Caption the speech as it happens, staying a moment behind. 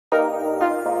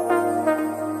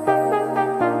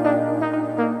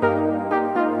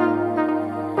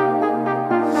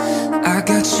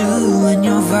got you and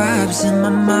your vibes in my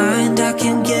mind, I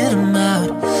can't get them out,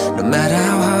 no matter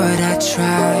how hard I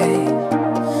try.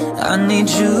 I need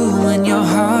you and your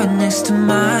heart next to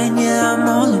mine. Yeah, I'm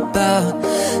all about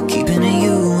keeping it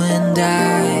you and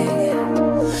I.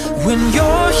 When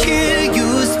you're here, you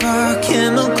spark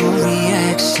chemical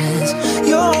reactions.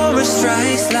 Your aura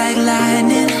strikes like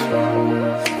lightning.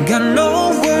 Got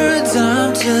no words,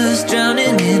 I'm just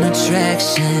drowning in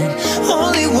attraction.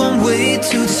 Only one way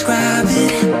to describe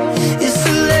it. It's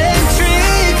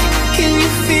electric, can you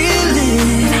feel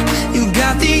it? You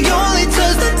got the only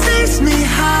touch that takes me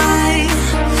high.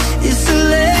 It's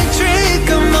electric,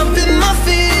 I'm up in my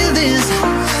feelings.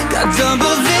 Got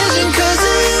double vision 'cause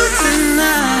of you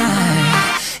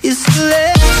tonight. It's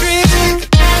electric.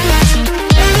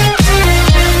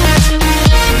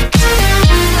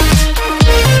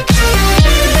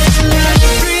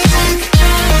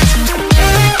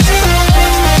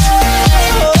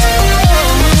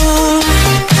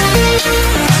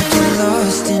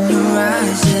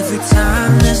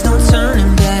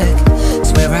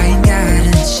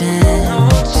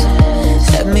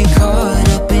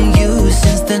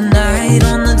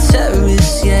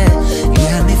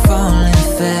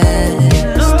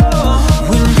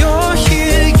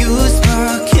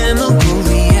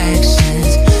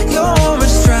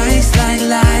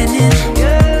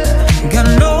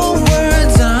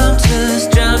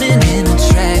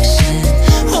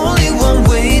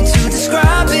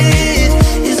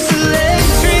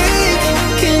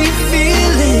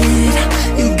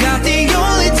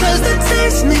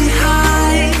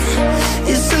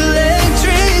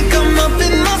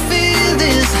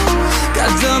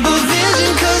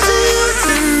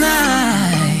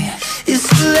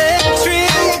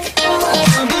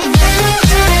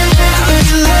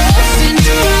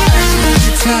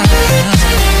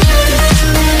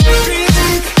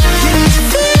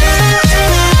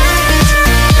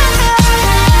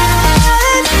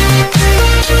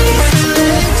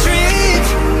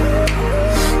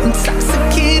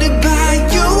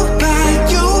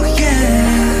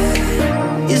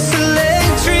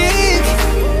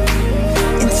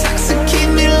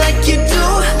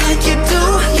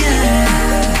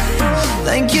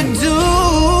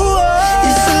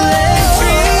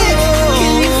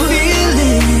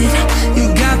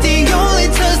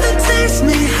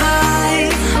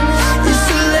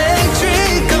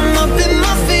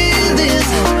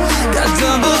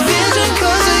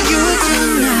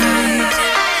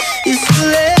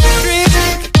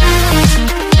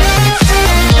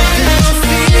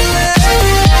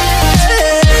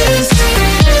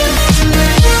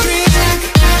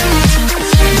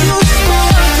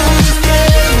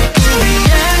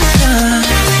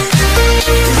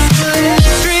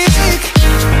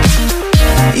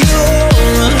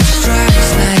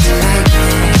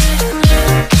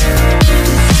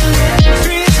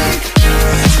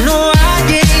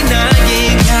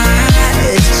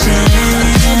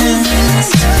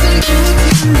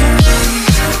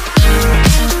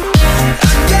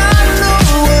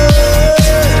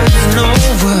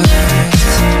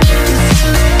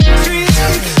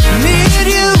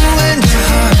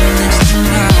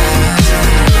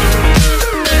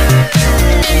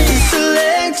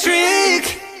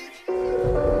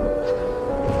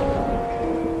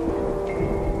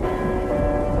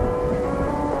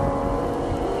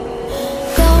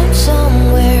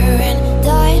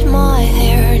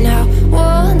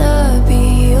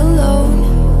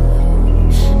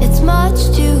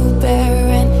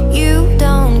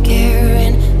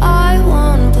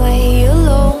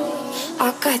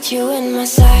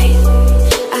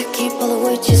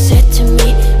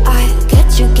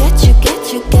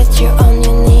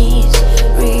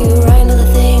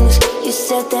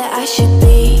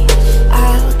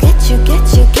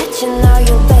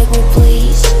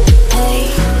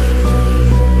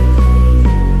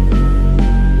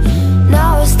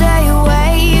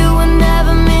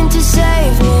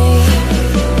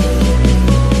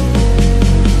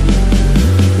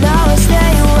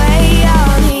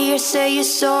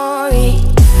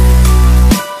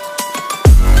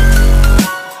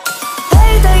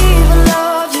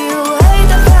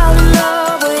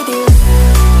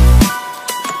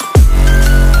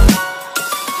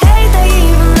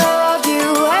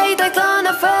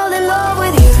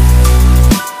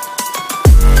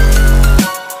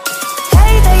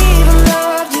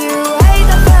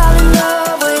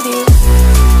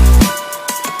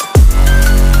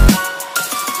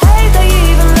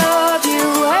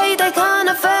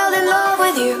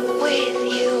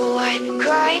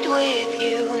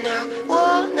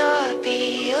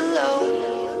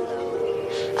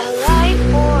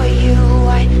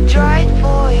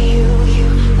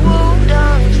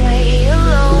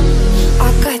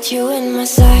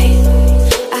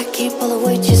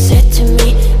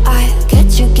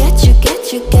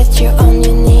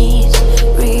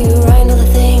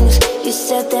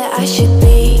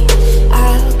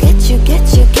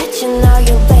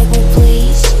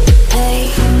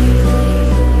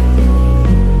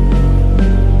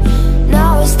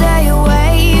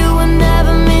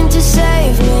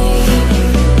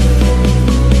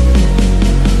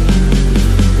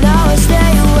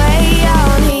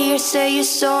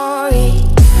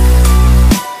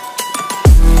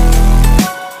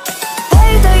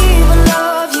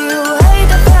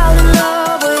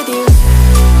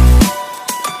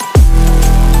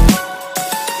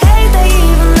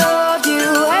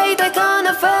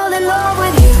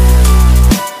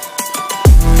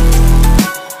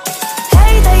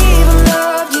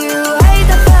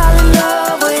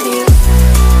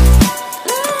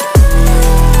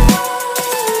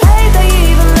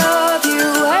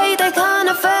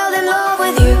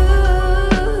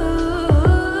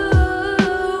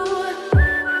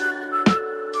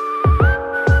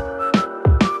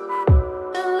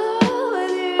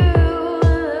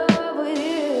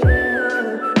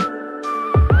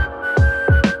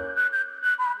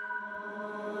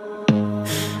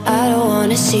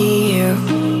 wanna see you,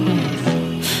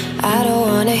 I don't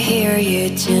wanna hear you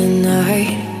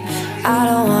tonight. I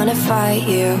don't wanna fight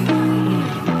you,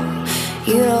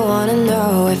 you don't wanna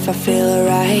know if I feel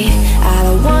alright. I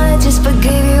don't wanna just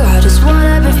forgive you, I just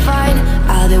wanna be fine.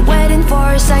 I'll be waiting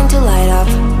for a sign to light up,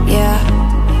 yeah.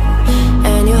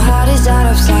 And your heart is out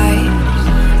of sight,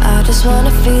 I just wanna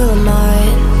feel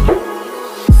mine.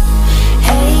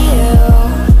 Hey you,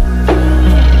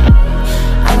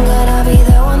 I'm gonna be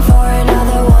the one for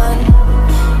another one.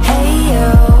 Hey you,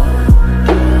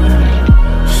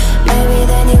 maybe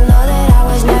then you'll know that I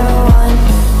was never one.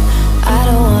 I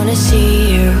don't wanna see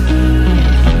you,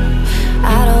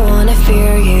 I don't wanna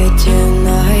fear you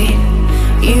tonight.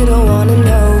 You don't wanna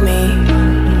know me,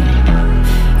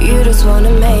 you just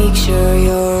wanna make sure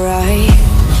you're right.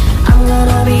 I'm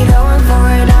gonna be the one for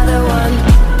another one.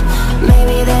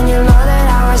 Maybe then you'll know that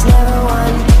I was never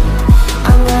one.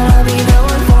 I'm gonna be the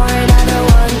one for another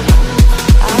one.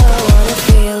 I don't wanna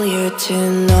feel you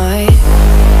tonight.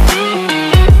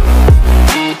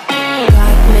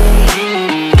 Got me.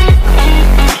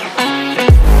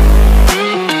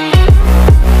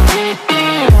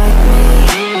 Got me.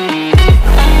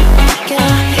 Can I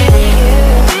hear you?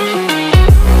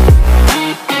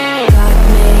 Got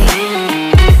me.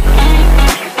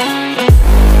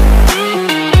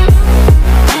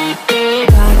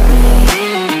 Got me.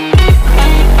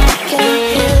 Can I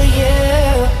hear you?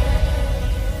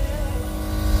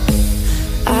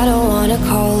 I don't wanna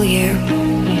call you,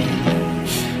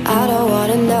 I don't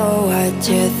wanna know what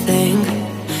you think.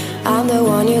 I'm the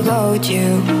one you go to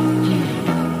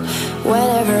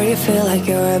whenever you feel like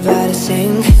you're about to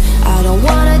sink. I don't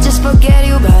wanna just forget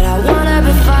you, but I wanna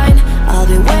be fine. I'll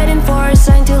be waiting for a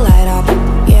sign to light up,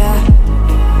 yeah.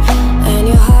 And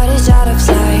your heart is out of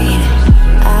sight,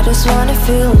 I just wanna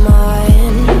feel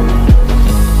mine.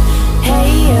 Hey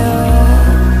you,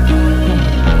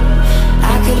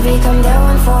 I could become the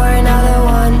one for another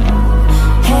one.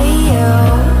 Hey you,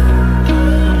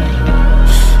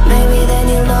 maybe then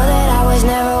you'll know that I was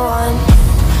never one.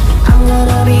 I'm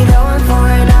gonna be the one for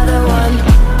another one.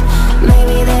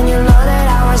 Maybe then you'll know that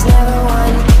I was never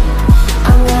one.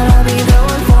 I'm gonna be the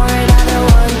one for another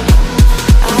one.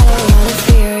 I don't wanna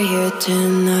fear you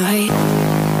tonight.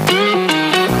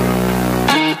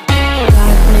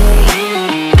 Got me. Got me.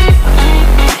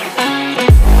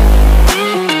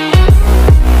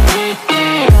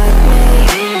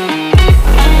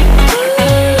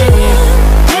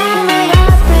 Got me,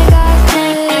 got me, got me.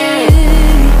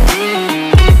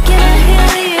 Can I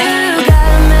hear you?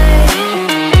 Got me.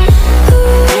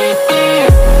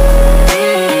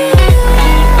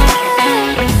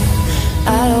 I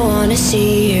don't wanna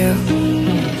see you,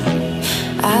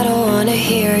 I don't wanna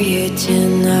hear you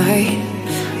tonight.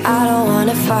 I don't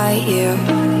wanna fight you,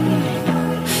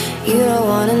 you don't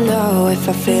wanna know if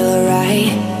I feel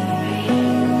alright.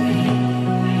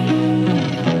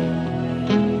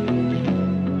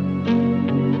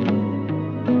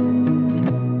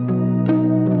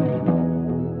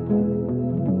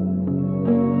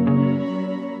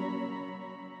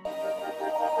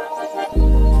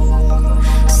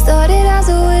 Started as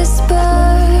a whisper,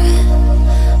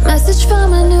 message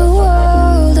from a new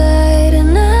world I'd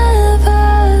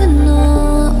never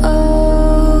known.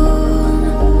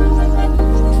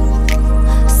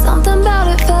 Something about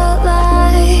it felt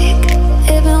like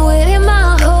it'd been waiting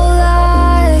my whole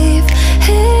life.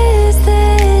 Is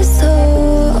this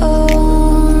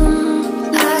home?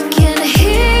 I can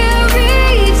hear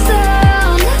each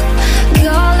sound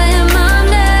calling my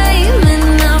name,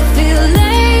 and I feel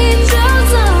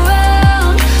angels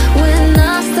around when I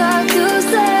start to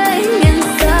sing and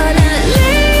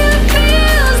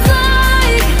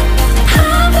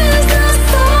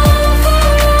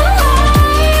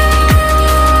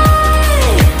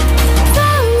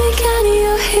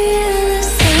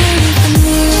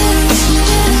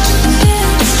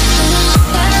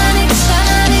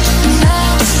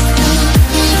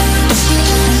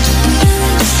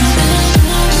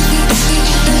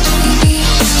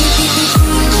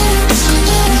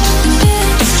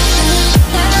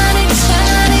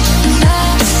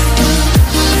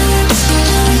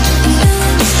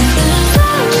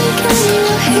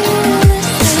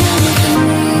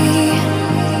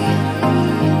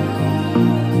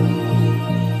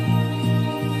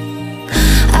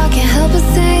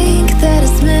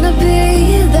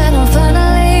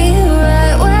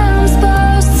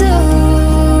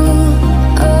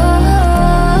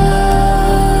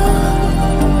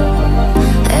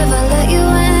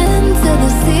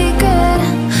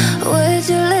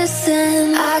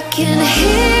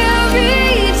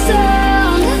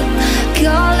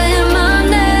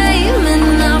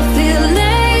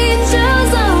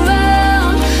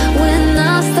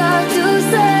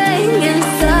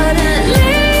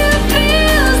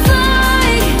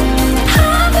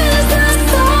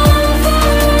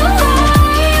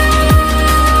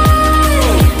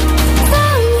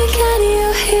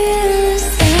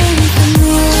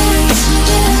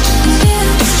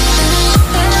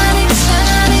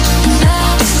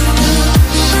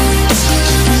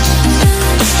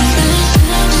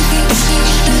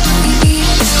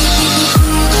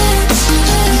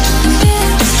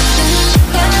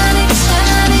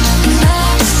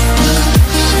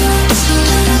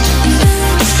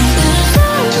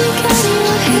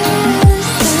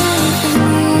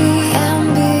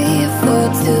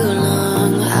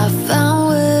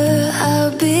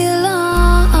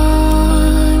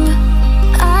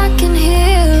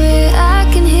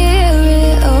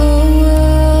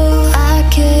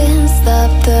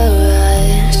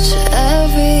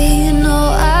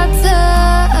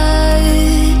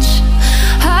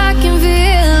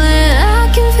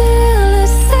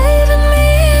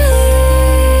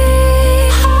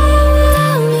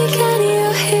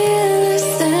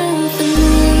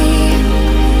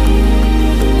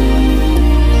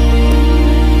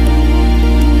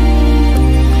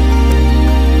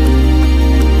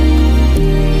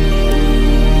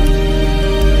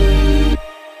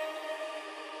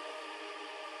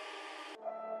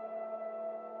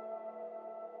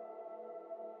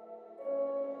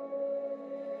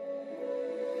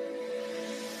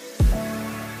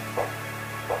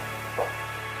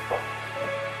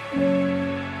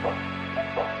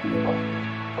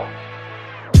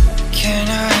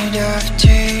dive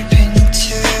deep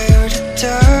into the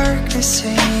darkness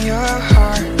in your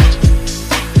heart.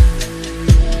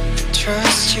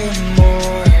 Trust you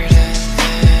more than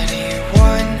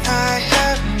anyone I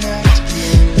have met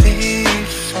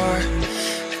before.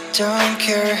 Don't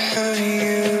care who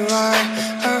you are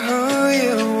or who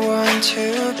you want to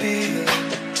be.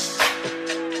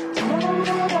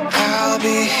 I'll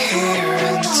be here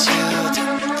until the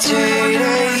day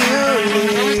that you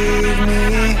leave me.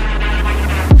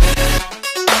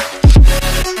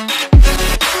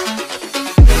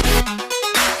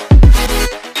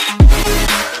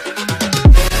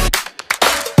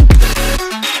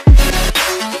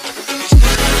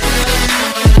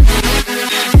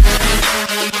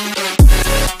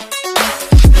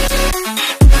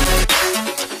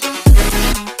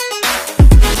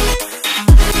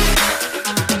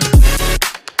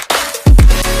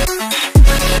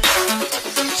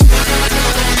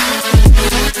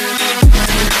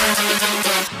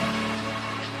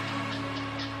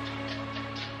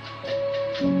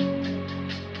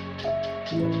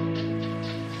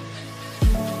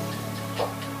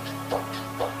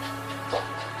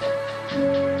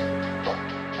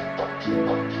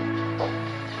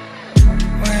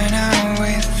 When I'm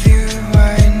with you,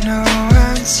 I know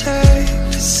I'm safe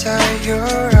beside your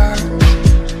arms.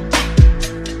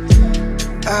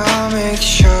 I'll make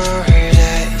sure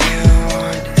that you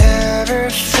won't ever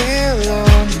feel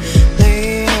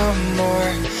lonely no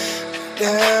more.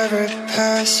 Whatever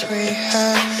past we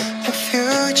had, the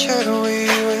future we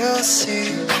will see.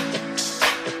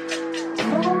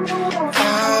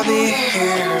 I'll be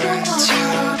here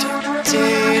until the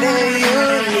day that you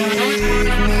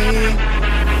leave me.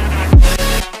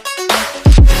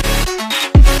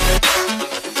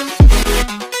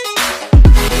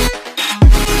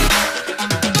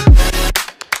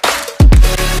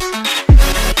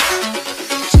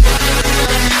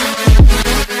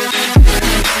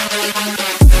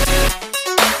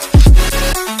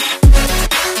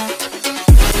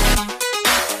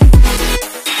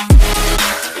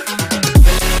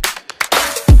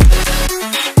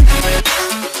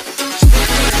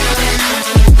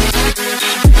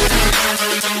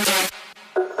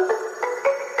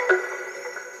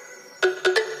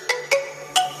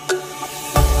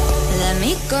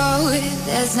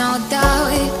 There's no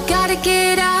doubt, gotta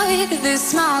get out of this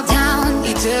small town.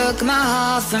 You took my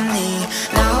heart from me,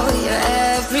 now you're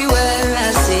everywhere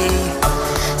I see.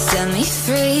 Set me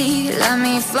free, let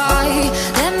me fly,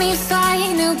 let me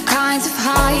find new kinds of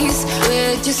highs.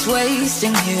 We're just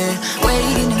wasting here,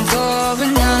 waiting for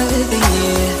another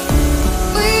year.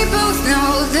 We both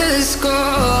know the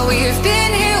score, we've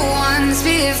been here once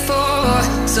before.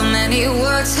 So many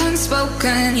words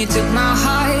unspoken, you took my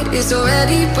heart, it's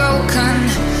already broken.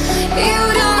 You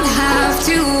don't have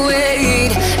to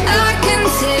wait, I can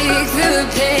take the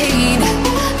pain.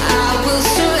 I will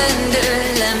surrender,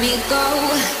 let me go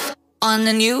on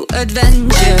a new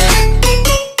adventure.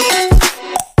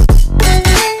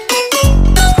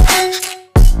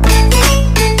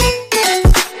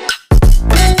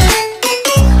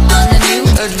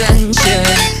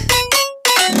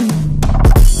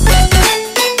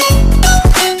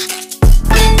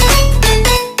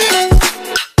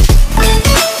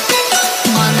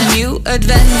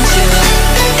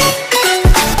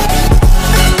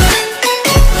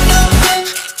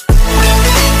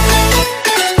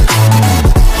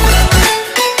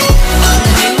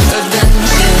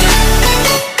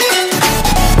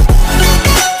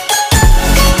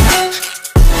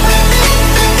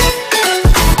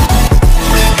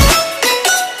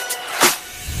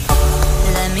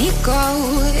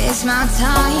 It's my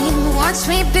time, watch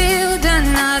me build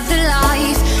another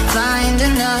life. Find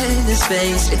another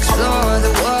space, explore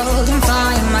the world and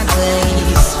find my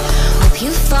place. Hope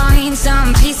you find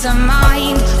some peace of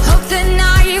mind, hope the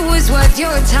night was worth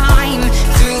your time.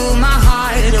 Threw my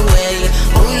heart away,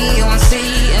 we won't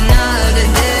see another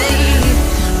day.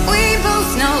 We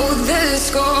both know the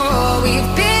score, we've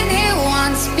been here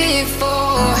once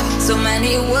before. So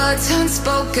many words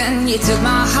unspoken, you took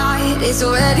my heart, it's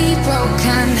already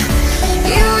broken.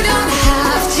 You don't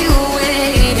have to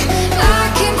wait, I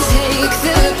can take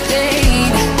the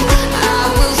pain. I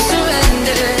will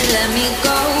surrender, let me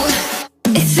go.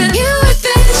 It's a new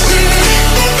adventure.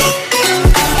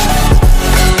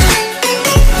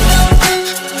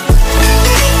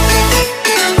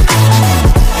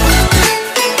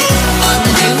 On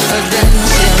a new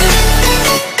adventure.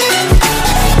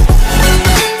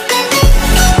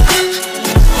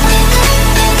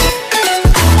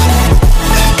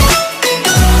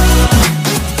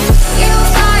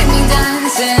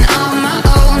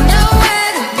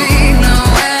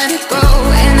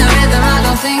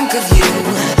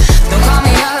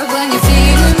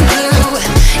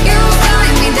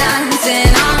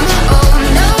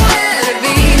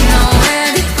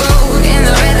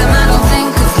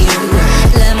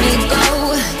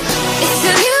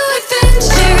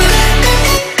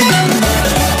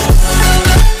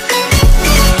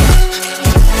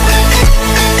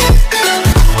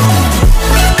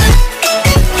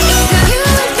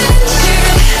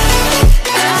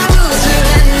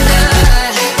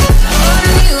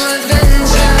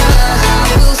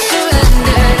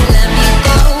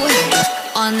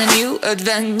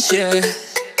 adventure.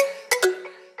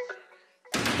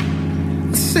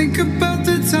 Think about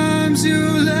the times you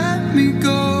let me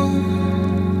go,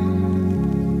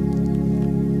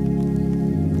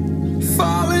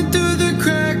 falling through the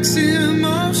cracks,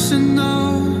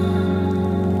 emotional.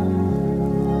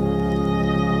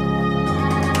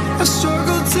 I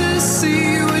struggle to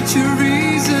see what you're